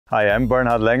Hi, I'm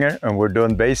Bernhard Langer and we're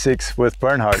doing basics with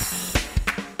Bernhard.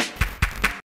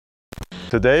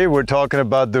 Today we're talking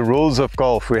about the rules of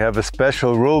golf. We have a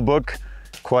special rule book,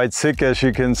 quite thick as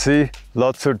you can see.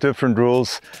 Lots of different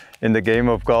rules in the game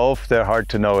of golf. They're hard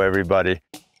to know, everybody.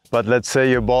 But let's say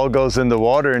your ball goes in the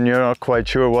water and you're not quite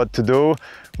sure what to do.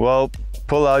 Well,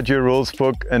 pull out your rules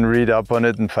book and read up on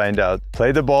it and find out.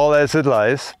 Play the ball as it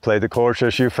lies, play the course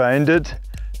as you find it,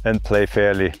 and play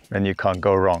fairly, and you can't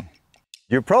go wrong.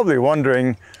 You're probably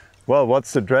wondering, well,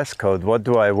 what's the dress code? What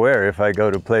do I wear if I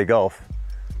go to play golf?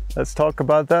 Let's talk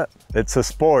about that. It's a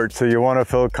sport, so you want to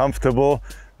feel comfortable.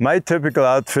 My typical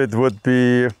outfit would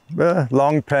be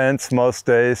long pants most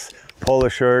days, polo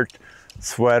shirt,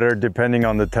 sweater, depending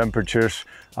on the temperatures.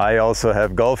 I also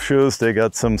have golf shoes. They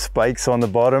got some spikes on the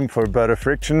bottom for better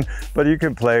friction, but you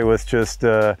can play with just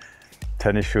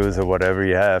tennis shoes or whatever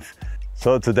you have.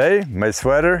 So today, my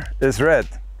sweater is red.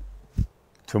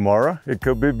 Tomorrow it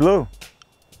could be blue,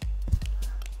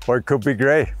 or it could be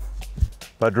gray,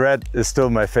 but red is still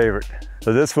my favorite.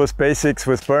 So this was Basics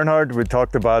with Bernhard. We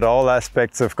talked about all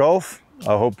aspects of golf.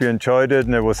 I hope you enjoyed it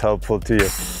and it was helpful to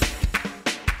you.